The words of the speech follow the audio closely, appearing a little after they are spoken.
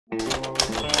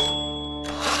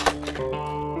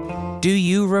Do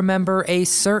you remember a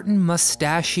certain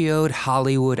mustachioed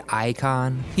Hollywood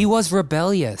icon? He was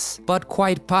rebellious, but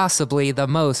quite possibly the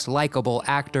most likable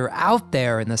actor out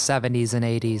there in the 70s and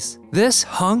 80s. This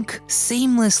hunk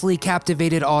seamlessly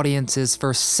captivated audiences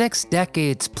for 6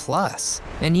 decades plus.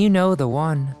 And you know the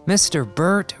one, Mr.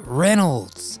 Burt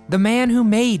Reynolds, the man who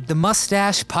made the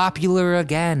mustache popular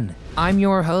again. I'm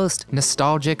your host,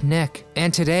 Nostalgic Nick,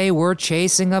 and today we're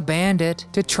chasing a bandit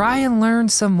to try and learn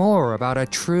some more about a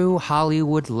true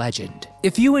Hollywood legend.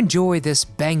 If you enjoy this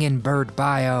bangin' Burt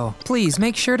bio, please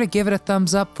make sure to give it a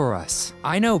thumbs up for us.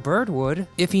 I know Burt would,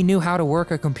 if he knew how to work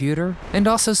a computer, and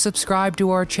also subscribe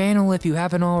to our channel if you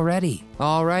haven't already.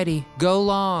 Alrighty, go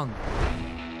long.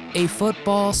 A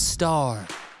football star.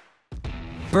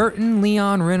 Burton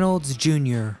Leon Reynolds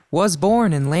Jr. was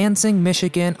born in Lansing,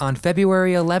 Michigan on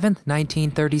February 11,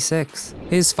 1936.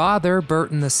 His father,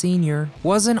 Burton Sr.,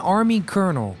 was an Army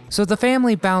colonel, so the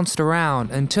family bounced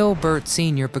around until Burt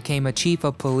Sr. became a chief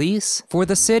of police for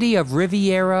the city of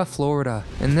Riviera, Florida.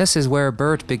 And this is where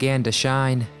Burt began to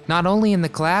shine, not only in the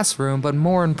classroom, but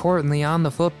more importantly on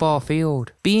the football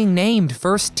field, being named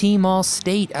first team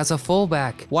All-State as a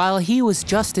fullback while he was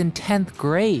just in 10th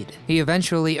grade. He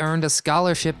eventually earned a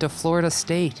scholarship to Florida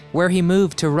State, where he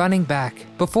moved to running back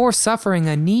before suffering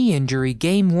a knee injury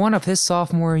game 1 of his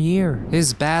sophomore year.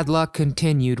 His bad luck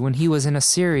continued when he was in a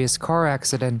serious car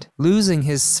accident, losing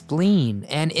his spleen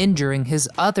and injuring his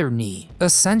other knee,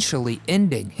 essentially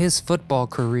ending his football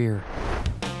career.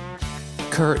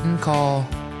 Curtain call.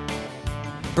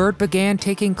 Burt began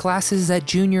taking classes at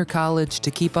junior college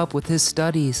to keep up with his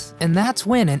studies, and that's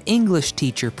when an English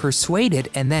teacher persuaded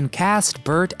and then cast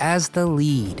Burt as the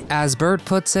lead. As Burt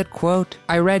puts it, quote,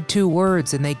 "I read 2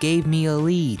 words and they gave me a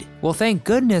lead." Well, thank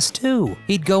goodness too.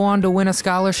 He'd go on to win a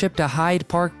scholarship to Hyde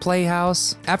Park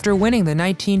Playhouse after winning the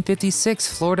 1956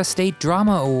 Florida State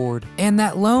Drama Award. And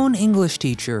that lone English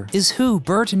teacher is who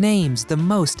Burt names the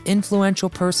most influential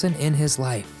person in his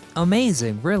life.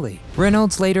 Amazing, really.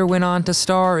 Reynolds later went on to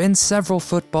star in several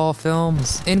football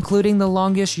films, including The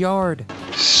Longest Yard.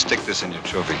 Stick this in your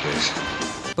trophy case.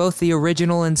 Both the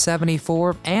original in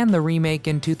 '74 and the remake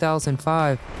in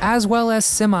 2005, as well as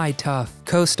Semi-Tough,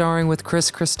 co-starring with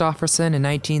Chris Christopherson in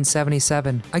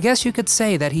 1977. I guess you could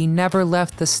say that he never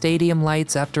left the stadium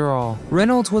lights after all.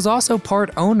 Reynolds was also part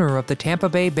owner of the Tampa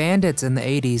Bay Bandits in the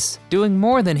 80s, doing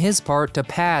more than his part to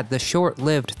pad the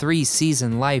short-lived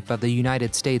 3-season life of the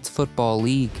United States Football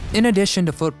League. In addition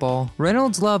to football,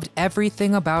 Reynolds loved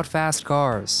everything about fast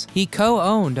cars. He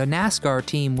co-owned a NASCAR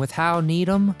team with Hal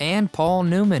Needham and Paul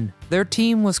Newman. Their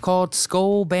team was called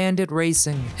Skull Bandit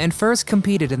Racing and first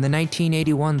competed in the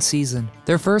 1981 season.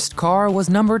 Their first car was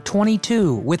number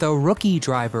 22 with a rookie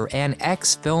driver and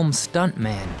ex-film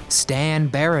stuntman, Stan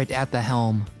Barrett at the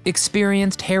helm.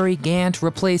 Experienced Harry Gant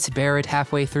replaced Barrett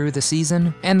halfway through the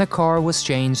season, and the car was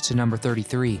changed to number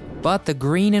 33. But the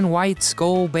green and white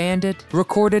Skull Bandit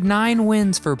recorded 9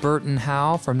 wins for Burt and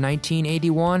Hal from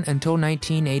 1981 until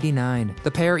 1989.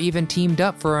 The pair even teamed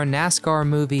up for a NASCAR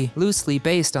movie loosely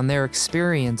based on their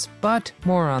experience, but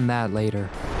more on that later.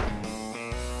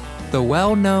 The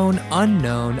well-known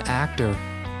unknown actor.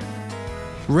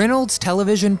 Reynolds'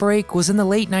 television break was in the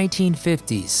late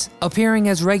 1950s, appearing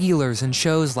as regulars in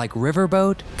shows like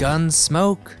Riverboat,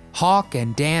 Gunsmoke, Hawk,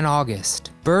 and Dan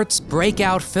August. Burt's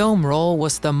breakout film role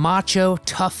was the macho,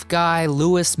 tough guy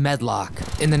Lewis Medlock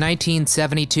in the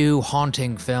 1972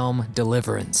 haunting film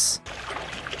Deliverance.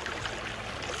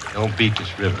 Don't beat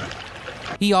this river.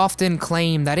 He often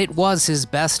claimed that it was his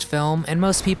best film, and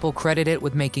most people credit it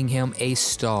with making him a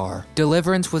star.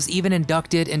 Deliverance was even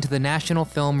inducted into the National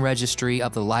Film Registry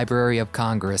of the Library of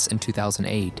Congress in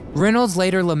 2008. Reynolds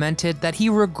later lamented that he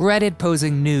regretted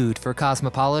posing nude for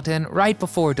Cosmopolitan right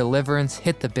before Deliverance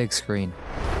hit the big screen.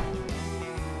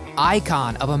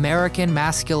 Icon of American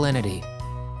masculinity.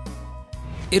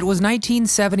 It was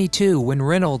 1972 when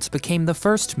Reynolds became the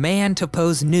first man to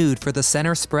pose nude for the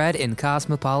center spread in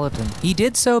Cosmopolitan. He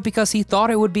did so because he thought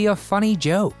it would be a funny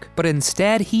joke, but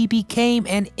instead he became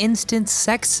an instant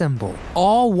sex symbol.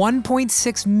 All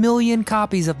 1.6 million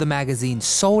copies of the magazine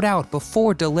sold out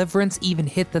before Deliverance even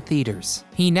hit the theaters.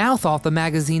 He now thought the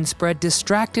magazine spread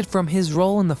distracted from his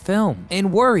role in the film,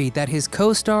 and worried that his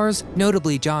co-stars,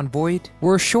 notably Jon Voight,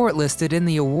 were shortlisted in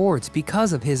the awards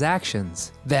because of his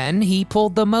actions. Then he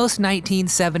pulled the most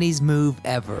 1970s move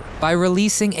ever by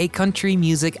releasing a country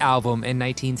music album in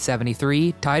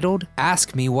 1973 titled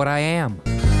Ask Me What I Am.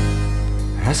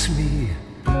 Ask me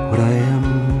what I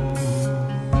am.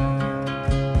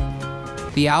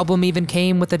 The album even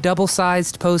came with a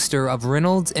double-sized poster of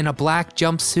Reynolds in a black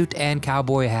jumpsuit and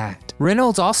cowboy hat.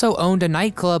 Reynolds also owned a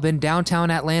nightclub in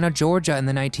downtown Atlanta, Georgia in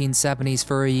the 1970s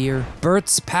for a year.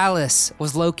 Burt's Palace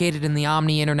was located in the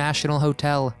Omni International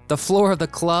Hotel. The floor of the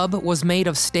club was made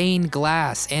of stained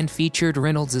glass and featured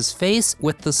Reynolds' face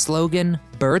with the slogan,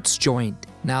 "Burt's Joint."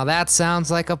 Now that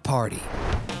sounds like a party.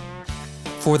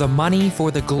 For the money, for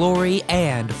the glory,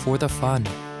 and for the fun.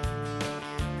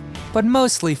 But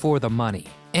mostly for the money.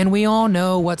 And we all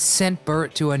know what sent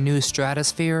Burt to a new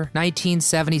stratosphere,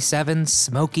 1977's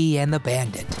Smokey and the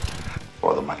Bandit.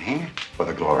 For the money, for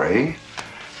the glory,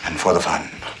 and for the fun.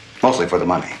 Mostly for the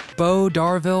money. Bo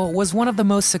Darville was one of the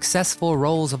most successful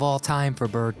roles of all time for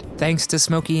Burt. Thanks to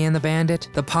Smokey and the Bandit,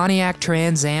 the Pontiac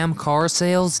Trans Am car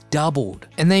sales doubled,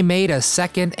 and they made a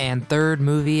second and third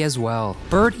movie as well.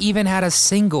 Burt even had a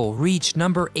single reach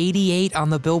number 88 on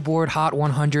the Billboard Hot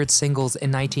 100 singles in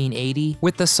 1980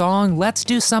 with the song "Let's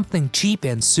Do Something Cheap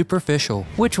and Superficial,"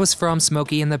 which was from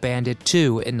Smokey and the Bandit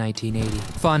 2 in 1980.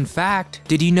 Fun fact,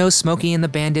 did you know Smokey and the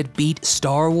Bandit beat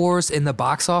Star Wars in the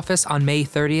box office on May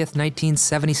 30th,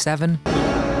 1977?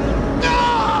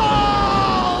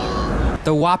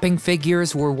 The whopping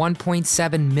figures were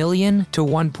 1.7 million to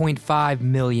 1.5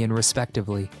 million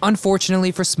respectively.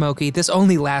 Unfortunately for Smokey, this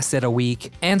only lasted a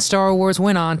week, and Star Wars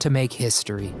went on to make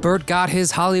history. Burt got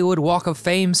his Hollywood Walk of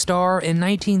Fame star in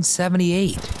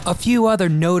 1978. A few other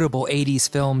notable 80s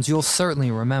films you'll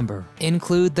certainly remember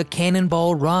include The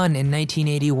Cannonball Run in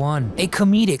 1981, a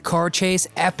comedic car chase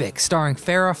epic starring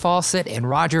Farrah Fawcett and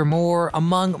Roger Moore,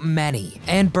 among many.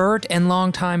 And Burt and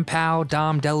longtime pal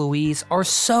Dom DeLuise are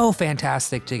so fantastic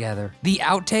together. The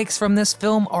outtakes from this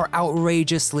film are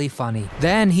outrageously funny.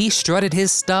 Then he strutted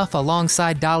his stuff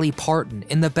alongside Dolly Parton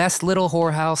in The Best Little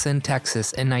Whorehouse in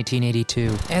Texas in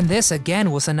 1982. And this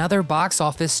again was another box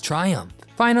office triumph.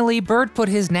 Finally, Burt put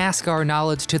his NASCAR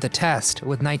knowledge to the test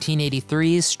with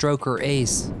 1983's Stroker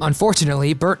Ace.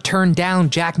 Unfortunately, Burt turned down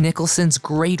Jack Nicholson's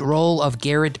great role of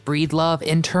Garrett Breedlove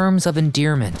in terms of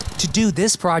endearment to do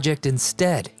this project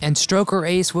instead, and Stroker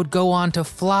Ace would go on to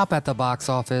flop at the box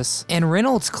office, and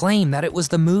Reynolds claimed that it was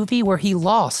the movie where he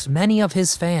lost many of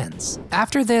his fans.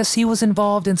 After this, he was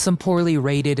involved in some poorly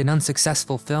rated and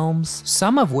unsuccessful films,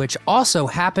 some of which also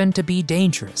happened to be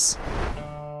dangerous.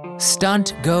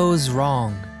 Stunt goes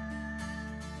wrong.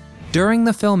 During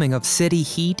the filming of City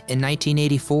Heat in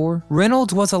 1984,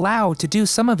 Reynolds was allowed to do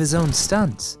some of his own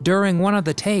stunts. During one of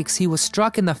the takes, he was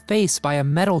struck in the face by a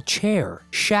metal chair,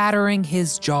 shattering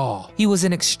his jaw. He was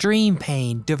in extreme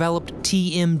pain, developed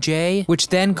TMJ, which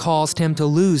then caused him to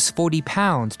lose 40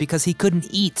 pounds because he couldn't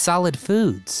eat solid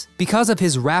foods. Because of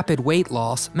his rapid weight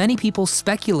loss, many people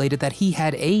speculated that he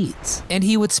had AIDS, and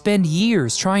he would spend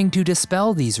years trying to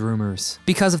dispel these rumors.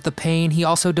 Because of the pain, he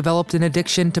also developed an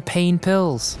addiction to pain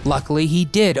pills. Luckily, he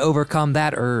did overcome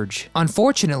that urge.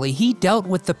 Unfortunately, he dealt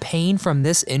with the pain from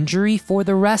this injury for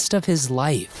the rest of his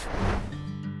life.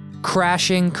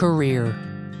 Crashing career.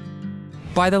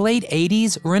 By the late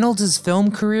 80s, Reynolds'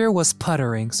 film career was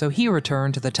puttering, so he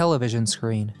returned to the television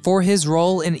screen. For his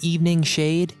role in Evening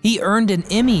Shade, he earned an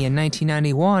Emmy in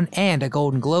 1991 and a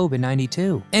Golden Globe in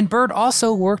 '92. And Burt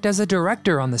also worked as a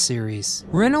director on the series.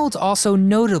 Reynolds also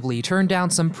notably turned down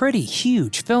some pretty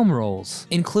huge film roles,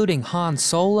 including Han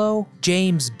Solo,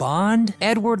 James Bond,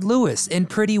 Edward Lewis in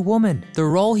Pretty Woman. The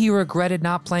role he regretted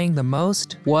not playing the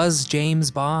most was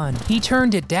James Bond. He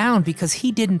turned it down because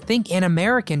he didn't think an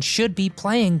American should be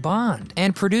playing Bond,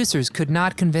 and producers could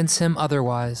not convince him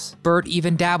otherwise. Burt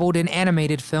even dabbled in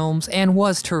animated films and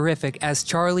was terrific as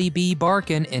Charlie B.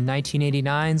 Barkin in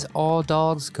 1989's All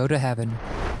Dogs Go to Heaven.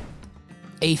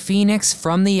 A Phoenix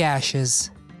from the Ashes.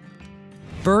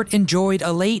 Burt enjoyed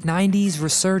a late 90s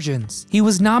resurgence. He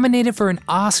was nominated for an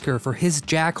Oscar for his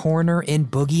Jack Horner in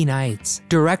Boogie Nights.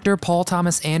 Director Paul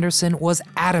Thomas Anderson was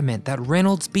adamant that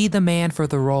Reynolds be the man for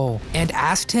the role, and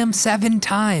asked him 7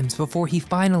 times before he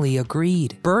finally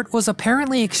agreed. Burt was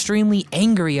apparently extremely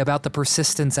angry about the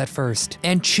persistence at first,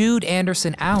 and chewed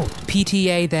Anderson out.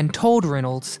 PTA then told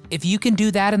Reynolds, "If you can do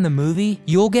that in the movie,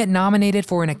 you'll get nominated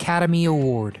for an Academy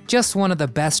Award." Just one of the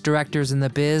best directors in the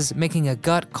biz, making a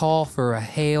gut call for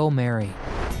a Hail Mary.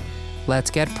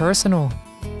 Let's get personal.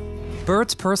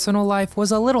 Burt's personal life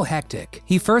was a little hectic.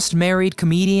 He first married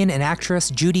comedian and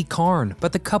actress Judy Carn,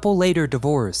 but the couple later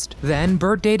divorced. Then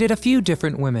Burt dated a few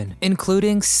different women,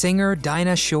 including singer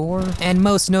Dinah Shore, and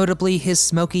most notably his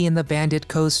Smokey and the Bandit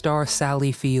co-star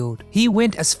Sally Field. He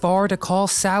went as far to call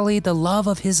Sally the love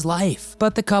of his life,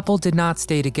 but the couple did not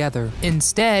stay together.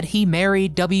 Instead, he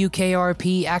married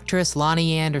WKRP actress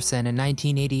Lonnie Anderson in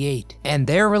 1988, and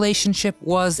their relationship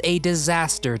was a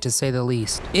disaster to say the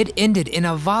least. It ended in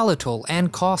a volatile difficult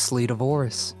and costly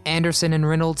divorce. Anderson and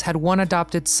Reynolds had one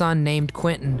adopted son named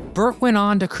Quentin. Burt went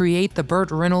on to create the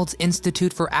Burt Reynolds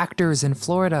Institute for Actors in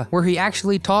Florida, where he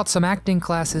actually taught some acting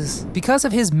classes. Because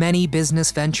of his many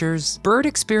business ventures, Burt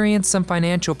experienced some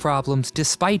financial problems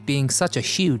despite being such a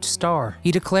huge star.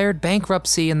 He declared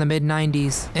bankruptcy in the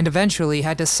mid-90s and eventually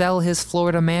had to sell his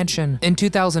Florida mansion. In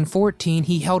 2014,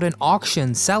 he held an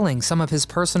auction selling some of his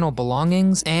personal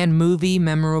belongings and movie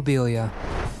memorabilia.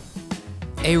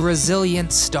 A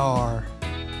resilient star.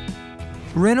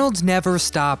 Reynolds never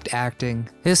stopped acting.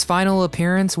 His final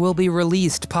appearance will be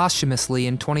released posthumously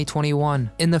in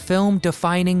 2021 in the film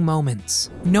Defining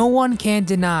Moments. No one can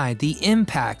deny the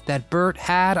impact that Burt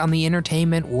had on the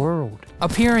entertainment world,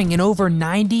 appearing in over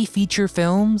 90 feature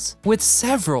films with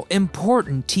several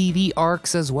important TV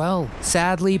arcs as well.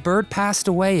 Sadly, Burt passed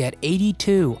away at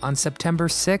 82 on September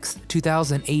 6,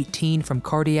 2018 from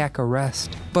cardiac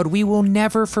arrest. But we will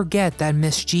never forget that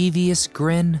mischievous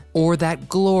grin or that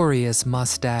glorious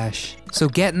mustache. So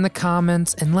get in the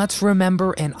comments and let's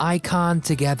remember an icon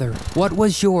together. What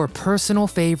was your personal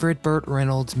favorite Burt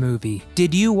Reynolds movie?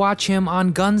 Did you watch him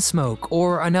on Gunsmoke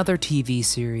or another TV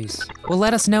series? Well,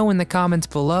 let us know in the comments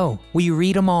below. We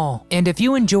read them all. And if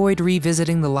you enjoyed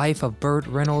revisiting the life of Burt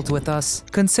Reynolds with us,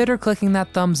 consider clicking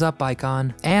that thumbs up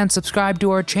icon and subscribe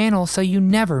to our channel so you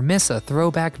never miss a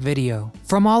throwback video.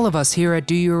 From all of us here at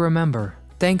Do You Remember,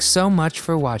 thanks so much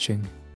for watching.